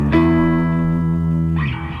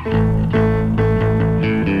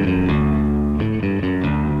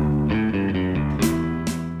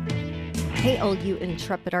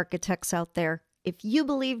intrepid architects out there. If you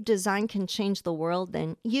believe design can change the world,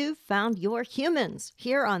 then you've found your humans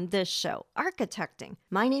here on this show, Architecting.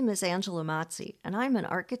 My name is Angela Mazzi, and I'm an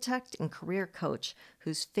architect and career coach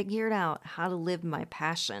who's figured out how to live my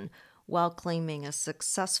passion while claiming a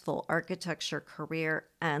successful architecture career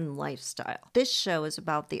and lifestyle. This show is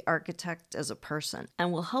about the architect as a person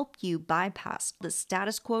and will help you bypass the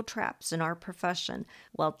status quo traps in our profession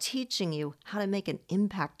while teaching you how to make an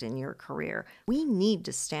impact in your career. We need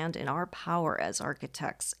to stand in our power as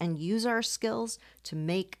architects and use our skills to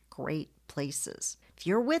make great places. If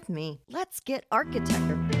you're with me, let's get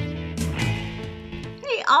architecting.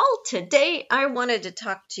 Hey all, today I wanted to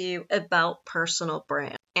talk to you about personal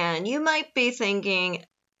brand. And you might be thinking,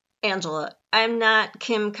 Angela, I'm not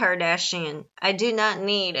Kim Kardashian. I do not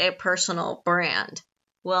need a personal brand.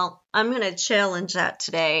 Well, I'm going to challenge that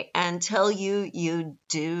today and tell you you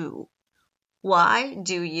do. Why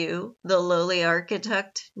do you, the lowly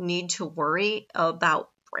architect, need to worry about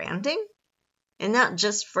branding? And not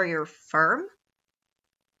just for your firm?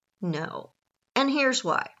 No. And here's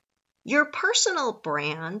why. Your personal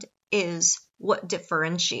brand is what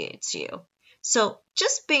differentiates you. So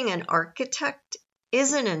just being an architect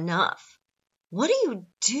isn't enough. What do you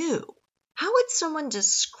do? How would someone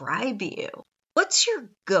describe you? What's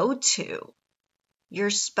your go-to?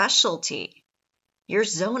 Your specialty? Your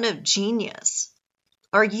zone of genius?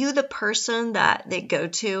 Are you the person that they go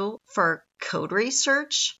to for code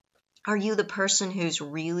research? Are you the person who's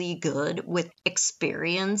really good with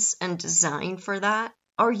experience and design for that?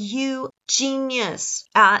 Are you genius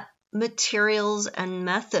at materials and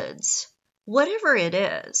methods? Whatever it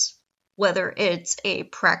is, whether it's a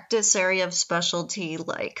practice area of specialty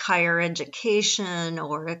like higher education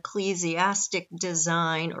or ecclesiastic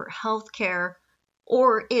design or healthcare,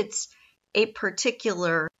 or it's a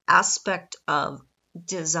particular aspect of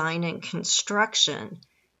design and construction,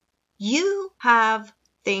 you have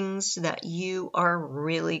things that you are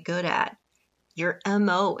really good at, your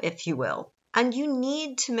MO, if you will. And you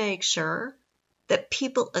need to make sure that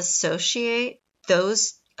people associate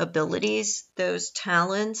those abilities, those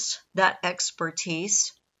talents, that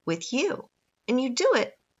expertise with you. And you do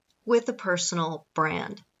it with a personal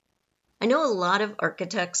brand. I know a lot of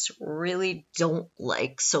architects really don't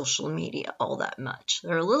like social media all that much.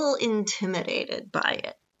 They're a little intimidated by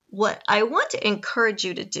it. What I want to encourage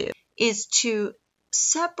you to do is to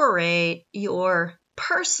separate your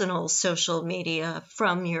personal social media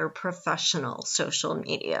from your professional social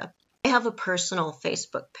media. I have a personal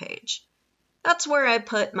Facebook page. That's where I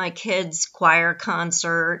put my kids' choir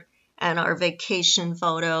concert and our vacation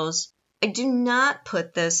photos. I do not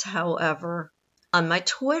put this, however, on my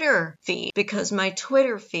Twitter feed because my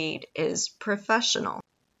Twitter feed is professional.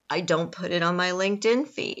 I don't put it on my LinkedIn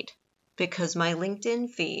feed because my LinkedIn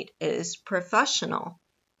feed is professional.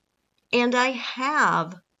 And I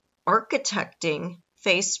have architecting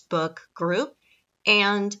Facebook group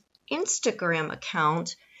and Instagram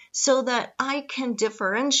account so that I can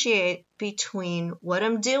differentiate between what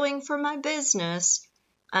I'm doing for my business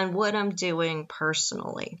and what I'm doing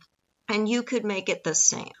personally. And you could make it the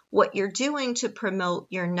same. What you're doing to promote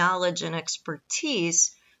your knowledge and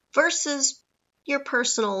expertise versus your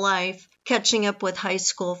personal life, catching up with high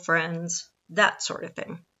school friends, that sort of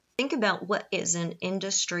thing. Think about what is an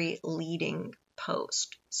industry leading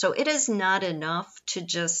post. So it is not enough to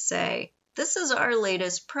just say, this is our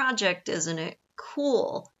latest project, isn't it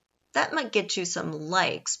cool? That might get you some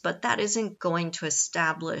likes, but that isn't going to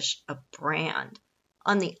establish a brand.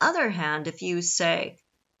 On the other hand, if you say,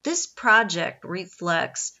 this project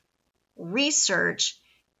reflects research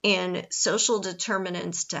in social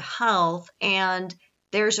determinants to health, and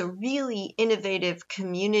there's a really innovative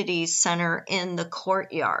community center in the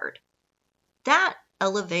courtyard, that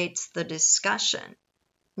elevates the discussion.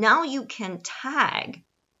 Now you can tag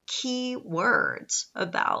key words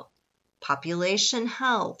about population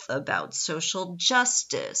health, about social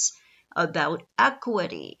justice, about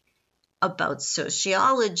equity, about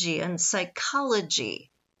sociology and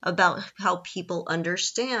psychology, about how people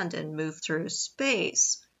understand and move through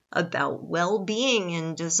space, about well-being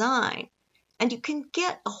in design. And you can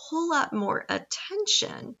get a whole lot more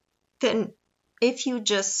attention than if you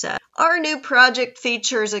just said, our new project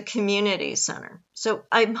features a community center. So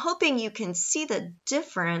I'm hoping you can see the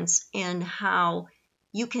difference in how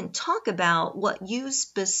you can talk about what you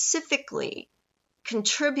specifically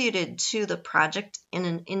contributed to the project in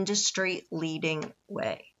an industry-leading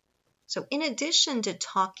way. So in addition to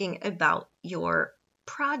talking about your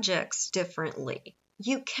projects differently,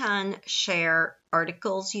 you can share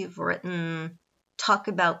articles you've written, talk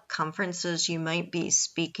about conferences you might be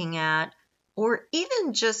speaking at, or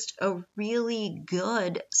even just a really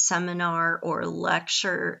good seminar or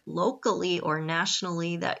lecture locally or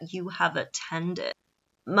nationally that you have attended.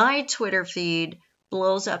 My Twitter feed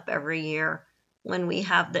blows up every year when we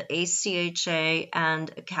have the ACHA and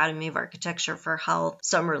Academy of Architecture for Health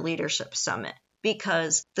Summer Leadership Summit,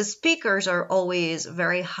 because the speakers are always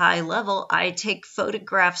very high level. I take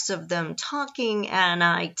photographs of them talking and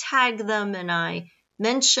I tag them and I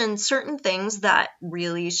mention certain things that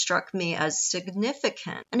really struck me as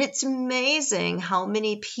significant. And it's amazing how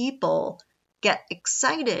many people get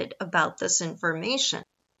excited about this information.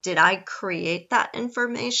 Did I create that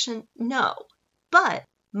information? No. But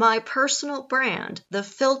my personal brand, the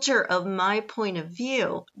filter of my point of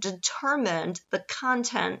view, determined the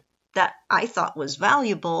content that I thought was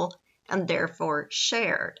valuable and therefore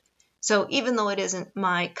shared. So even though it isn't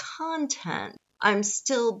my content, I'm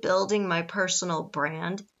still building my personal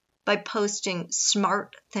brand by posting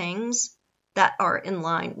smart things that are in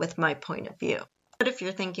line with my point of view. But if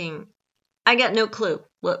you're thinking, I got no clue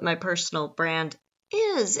what my personal brand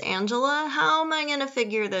is, Angela, how am I going to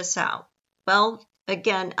figure this out? Well,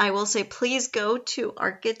 again, I will say please go to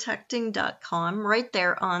architecting.com. Right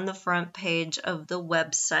there on the front page of the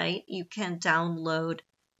website, you can download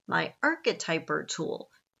my Archetyper tool.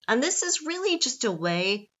 And this is really just a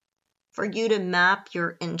way for you to map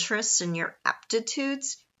your interests and your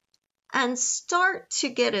aptitudes and start to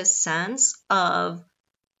get a sense of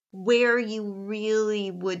where you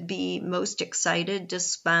really would be most excited to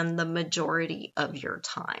spend the majority of your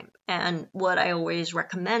time. And what I always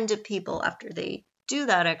recommend to people after they do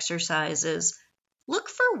that exercise is look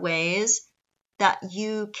for ways that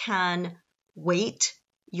you can weight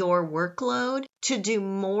your workload to do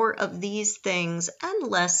more of these things and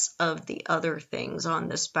less of the other things on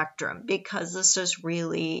the spectrum, because this is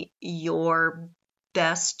really your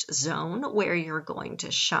best zone where you're going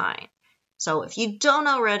to shine. So if you don't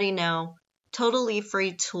already know, totally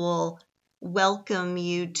free tool, welcome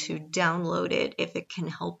you to download it. If it can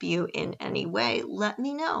help you in any way, let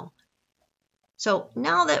me know. So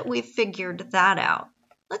now that we've figured that out,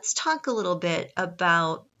 let's talk a little bit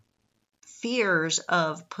about fears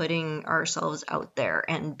of putting ourselves out there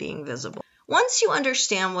and being visible. Once you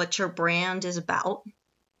understand what your brand is about,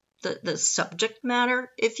 the subject matter,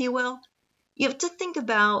 if you will, you have to think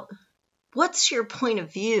about what's your point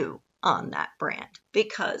of view on that brand,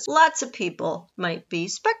 because lots of people might be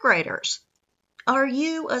spec writers. Are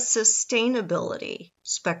you a sustainability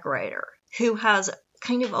spec writer who has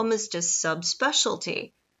kind of almost a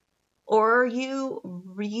subspecialty? Or are you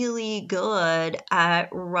really good at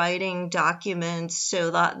writing documents so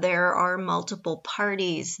that there are multiple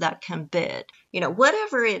parties that can bid?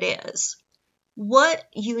 Whatever it is, what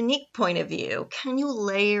unique point of view can you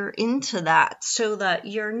layer into that so that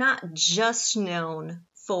you're not just known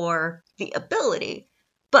for the ability,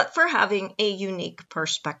 but for having a unique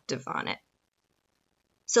perspective on it?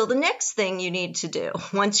 So the next thing you need to do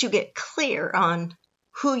once you get clear on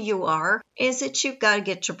who you are is that you've got to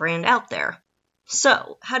get your brand out there.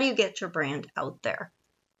 So how do you get your brand out there?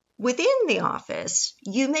 Within the office,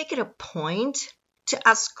 you make it a point to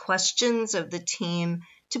ask questions of the team,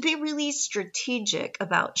 to be really strategic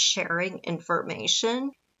about sharing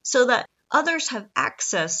information so that others have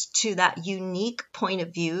access to that unique point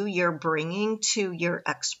of view you're bringing to your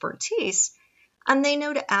expertise, and they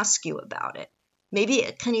know to ask you about it. Maybe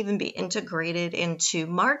it can even be integrated into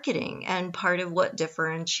marketing and part of what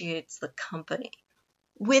differentiates the company.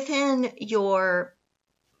 Within your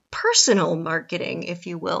personal marketing, if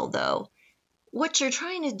you will, though, what you're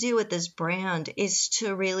trying to do with this brand is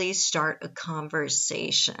to really start a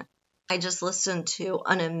conversation. I just listened to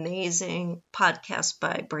an amazing podcast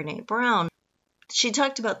by Brené Brown. She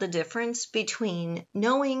talked about the difference between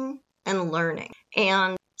knowing and learning.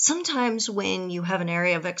 And sometimes when you have an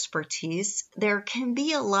area of expertise, there can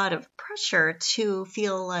be a lot of pressure to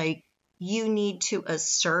feel like you need to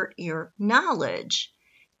assert your knowledge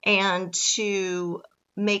and to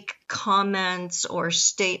make comments or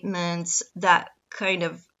statements that kind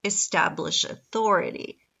of establish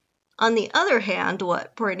authority. On the other hand,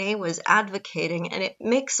 what Brené was advocating, and it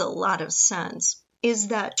makes a lot of sense, is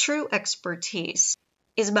that true expertise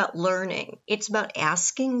is about learning. It's about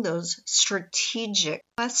asking those strategic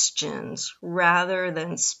questions rather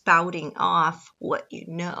than spouting off what you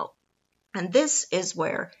know. And this is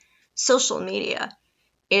where social media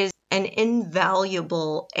is an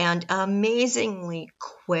invaluable and amazingly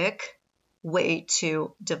quick way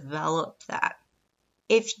to develop that.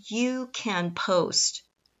 If you can post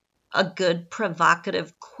a good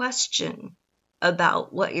provocative question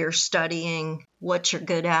about what you're studying, what you're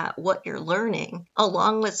good at, what you're learning,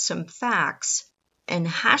 along with some facts, and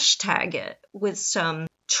hashtag it with some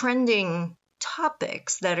trending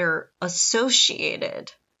topics that are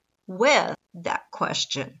associated with that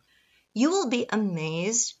question, you will be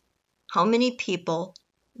amazed how many people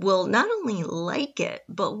will not only like it,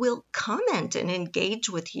 but will comment and engage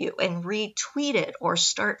with you and retweet it or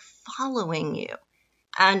start following you.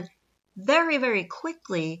 And very, very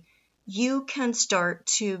quickly, you can start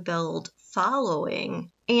to build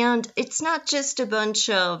following. And it's not just a bunch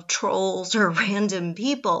of trolls or random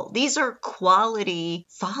people. These are quality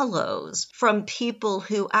follows from people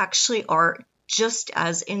who actually are just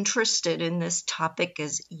as interested in this topic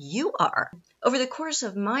as you are. Over the course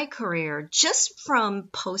of my career, just from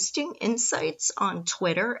posting insights on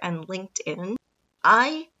Twitter and LinkedIn,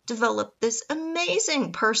 I developed this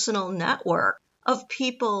amazing personal network of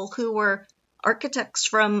people who were architects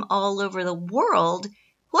from all over the world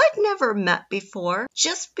who I'd never met before,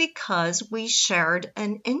 just because we shared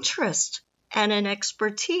an interest and an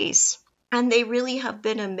expertise. And they really have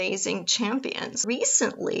been amazing champions.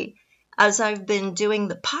 Recently, as I've been doing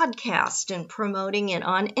the podcast and promoting it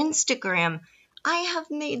on Instagram, I have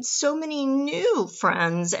made so many new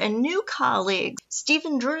friends and new colleagues.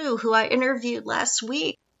 Stephen Drew, who I interviewed last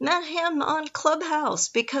week, met him on Clubhouse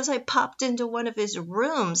because I popped into one of his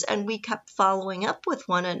rooms and we kept following up with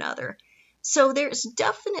one another. So there's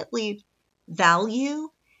definitely value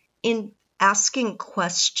in asking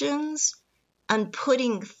questions and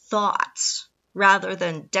putting thoughts rather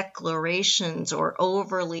than declarations or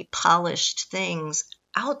overly polished things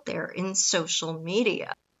out there in social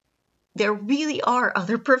media. There really are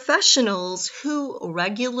other professionals who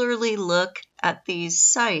regularly look at these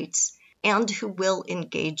sites and who will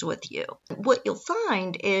engage with you. What you'll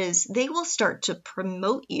find is they will start to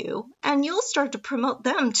promote you, and you'll start to promote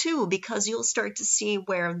them too, because you'll start to see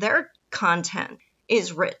where their content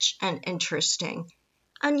is rich and interesting.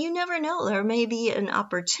 And you never know, there may be an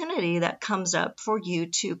opportunity that comes up for you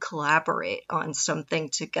to collaborate on something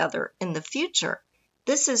together in the future.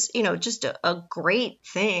 This is, just a great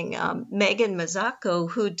thing. Megan Mazzocco,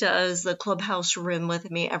 who does the Clubhouse Room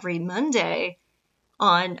with me every Monday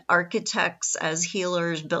on architects as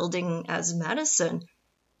healers, building as medicine,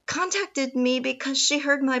 contacted me because she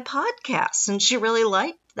heard my podcasts and she really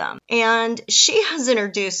liked them. And she has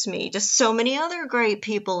introduced me to so many other great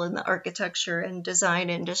people in the architecture and design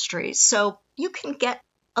industry. So you can get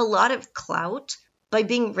a lot of clout by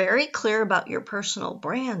being very clear about your personal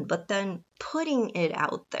brand, but then putting it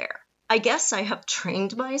out there. I guess I have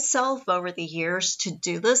trained myself over the years to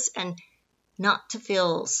do this and not to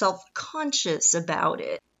feel self-conscious about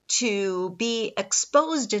it, to be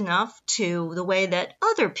exposed enough to the way that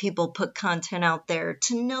other people put content out there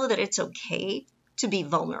to know that it's okay to be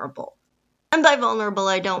vulnerable. And by vulnerable,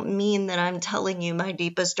 I don't mean that I'm telling you my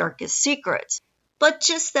deepest, darkest secrets, but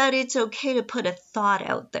just that it's okay to put a thought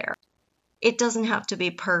out there. It doesn't have to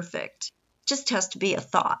be perfect. It just has to be a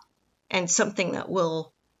thought and something that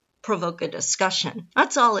will provoke a discussion.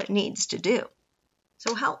 That's all it needs to do.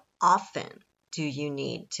 So how often do you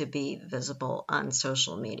need to be visible on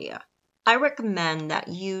social media? I recommend that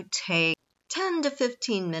you take 10 to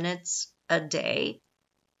 15 minutes a day.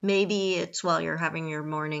 Maybe it's while you're having your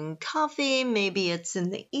morning coffee, maybe it's in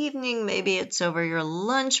the evening, maybe it's over your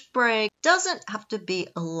lunch break. Doesn't have to be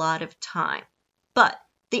a lot of time. But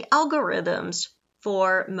the algorithms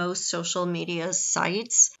for most social media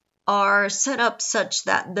sites are set up such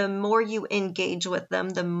that the more you engage with them,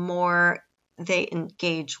 the more they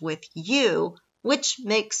engage with you, which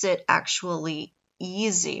makes it actually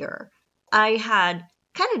easier. I had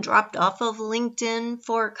kind of dropped off of LinkedIn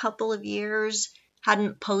for a couple of years,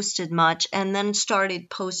 hadn't posted much, and then started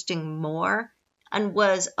posting more and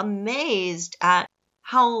was amazed at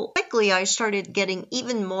how quickly I started getting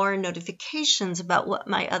even more notifications about what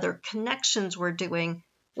my other connections were doing,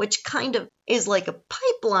 which kind of is like a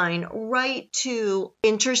pipeline right to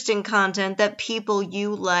interesting content that people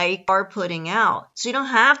you like are putting out. So you don't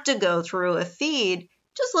have to go through a feed.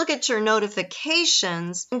 Just look at your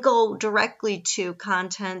notifications and go directly to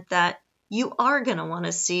content that you are going to want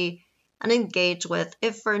to see and engage with,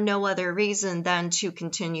 if for no other reason than to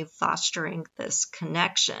continue fostering this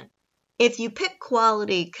connection. If you pick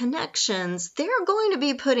quality connections, they're going to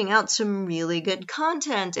be putting out some really good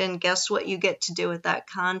content. And guess what you get to do with that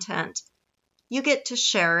content? You get to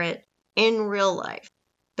share it in real life,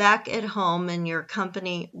 back at home in your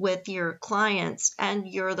company with your clients, and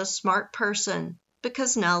you're the smart person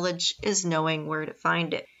because knowledge is knowing where to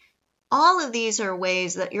find it. All of these are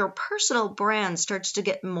ways that your personal brand starts to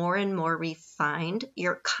get more and more refined.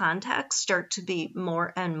 Your contacts start to be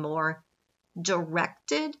more and more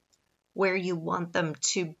directed where you want them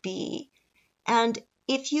to be. And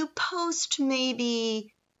if you post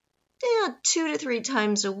maybe 2 to 3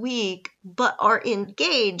 times a week, but are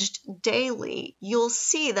engaged daily, you'll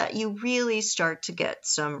see that you really start to get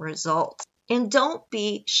some results. And don't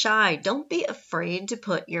be shy. Don't be afraid to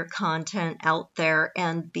put your content out there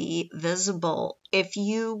and be visible. If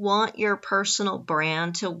you want your personal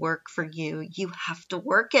brand to work for you, you have to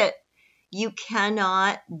work it. You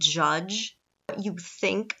cannot judge what you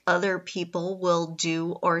think other people will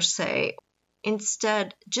do or say.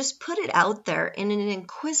 Instead, just put it out there in an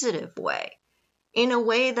inquisitive way, in a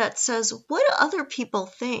way that says, what do other people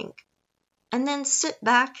think? And then sit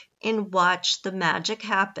back and watch the magic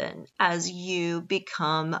happen as you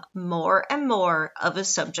become more and more of a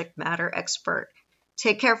subject matter expert.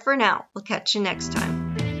 Take care for now. We'll catch you next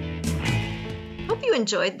time. Hope you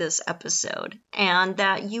enjoyed this episode and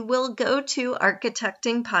that you will go to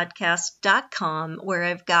architectingpodcast.com, where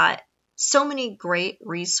I've got so many great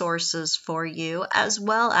resources for you, as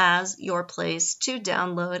well as your place to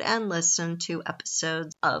download and listen to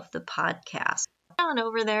episodes of the podcast. On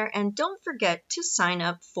over there, and don't forget to sign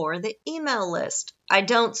up for the email list. I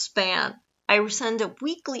don't spam. I send a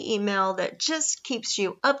weekly email that just keeps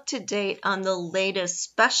you up to date on the latest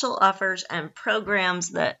special offers and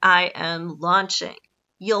programs that I am launching.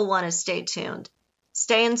 You'll want to stay tuned.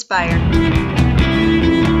 Stay inspired.